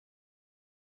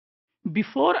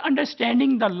Before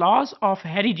understanding the laws of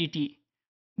heredity,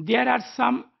 there are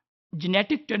some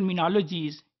genetic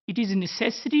terminologies. It is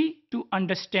necessary to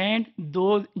understand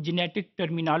those genetic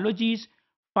terminologies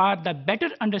for the better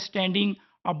understanding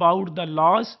about the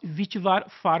laws which were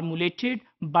formulated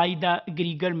by the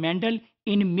Gregor Mendel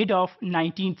in mid of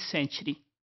 19th century.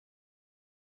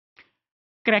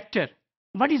 Character.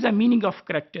 What is the meaning of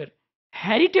character?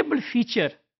 Heritable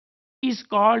feature is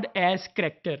called as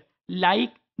character, like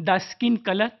the skin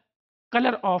color,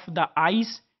 color of the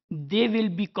eyes, they will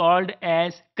be called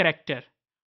as character.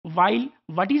 While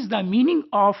what is the meaning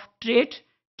of trait?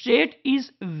 Trait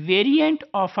is variant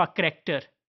of a character.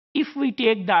 If we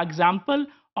take the example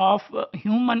of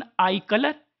human eye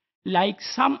color, like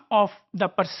some of the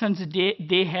persons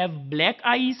they have black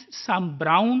eyes, some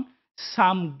brown,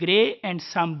 some gray and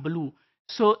some blue.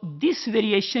 So this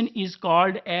variation is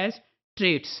called as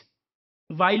traits.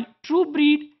 While true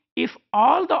breed, if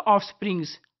all the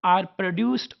offsprings are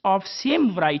produced of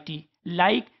same variety,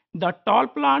 like the tall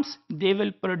plants, they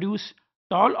will produce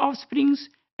tall offsprings,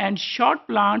 and short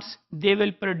plants, they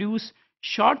will produce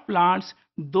short plants.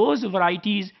 Those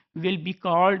varieties will be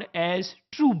called as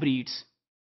true breeds.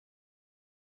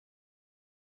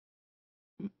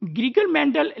 Gregor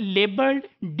Mendel labeled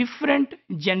different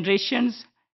generations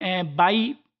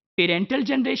by parental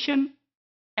generation,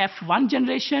 F1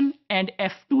 generation and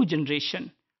F2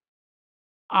 generation.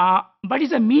 What is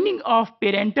the meaning of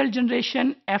parental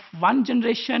generation, F1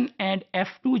 generation and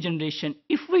F2 generation?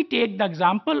 If we take the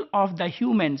example of the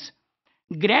humans,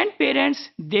 grandparents,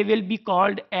 they will be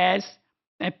called as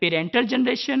a parental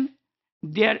generation.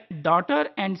 Their daughter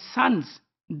and sons,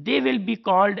 they will be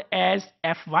called as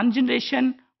F1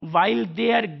 generation, while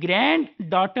their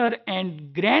granddaughter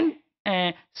and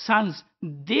grandsons,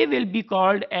 they will be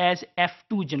called as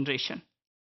F2 generation.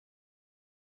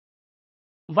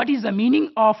 What is the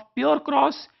meaning of pure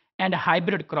cross and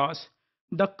hybrid cross?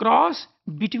 The cross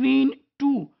between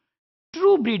two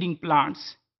true breeding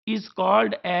plants is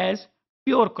called as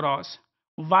pure cross,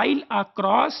 while a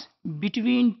cross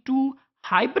between two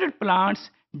hybrid plants,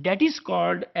 that is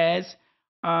called as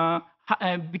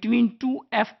between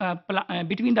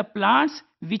the plants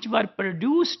which were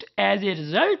produced as a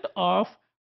result of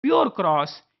pure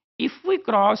cross. If we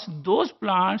cross those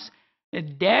plants,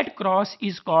 that cross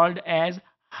is called as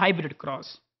hybrid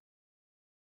cross.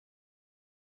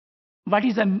 What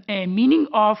is the meaning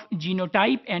of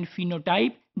genotype and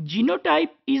phenotype?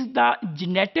 Genotype is the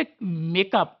genetic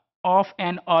makeup of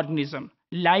an organism,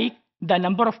 like the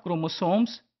number of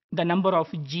chromosomes, the number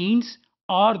of genes,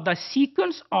 or the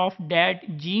sequence of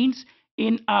that genes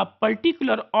in a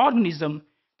particular organism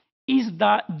is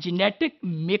the genetic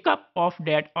makeup of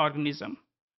that organism.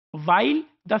 While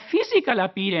the physical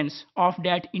appearance of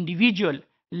that individual,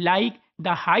 like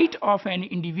the height of an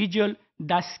individual,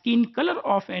 the skin color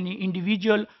of an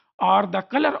individual, or the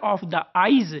color of the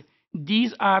eyes,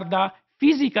 these are the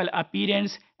physical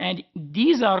appearance and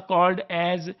these are called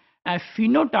as a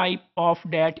phenotype of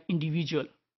that individual.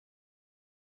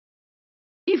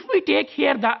 If we take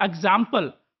here the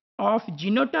example of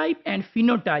genotype and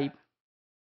phenotype,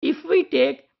 if we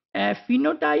take a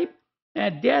phenotype,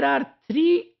 there are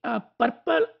three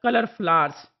purple color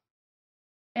flowers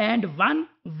and one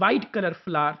white color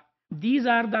flower. These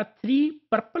are the three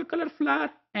purple color flower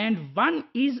and one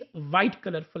is white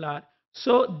color flower.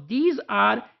 So these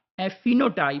are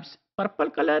phenotypes, purple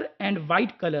color and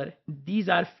white color. These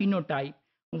are phenotype.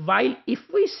 While if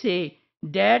we say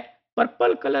that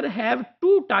purple color have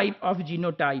two type of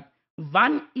genotype,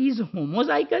 one is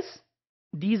homozygous.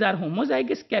 These are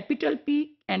homozygous, capital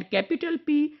P and capital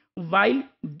P, while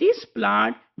this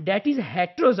plant that is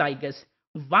heterozygous,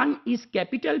 one is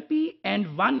capital P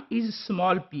and one is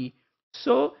small p.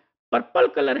 So purple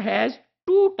color has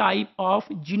two type of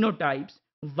genotypes,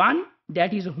 one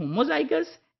that is homozygous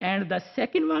and the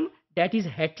second one that is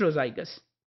heterozygous.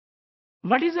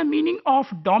 What is the meaning of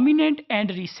dominant and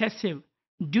recessive?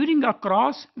 During a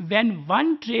cross, when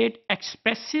one trait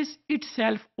expresses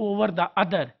itself over the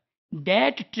other,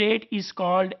 that trait is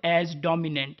called as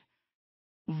dominant,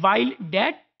 while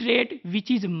that trait which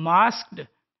is masked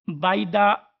by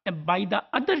the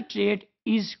other trait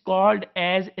is called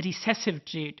as recessive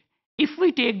trait. If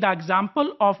we take the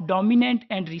example of dominant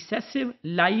and recessive,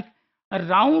 like a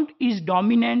round is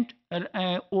dominant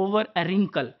over a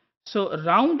wrinkle. So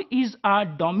round is a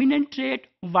dominant trait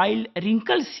while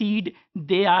wrinkle seed,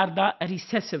 they are the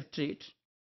recessive trait.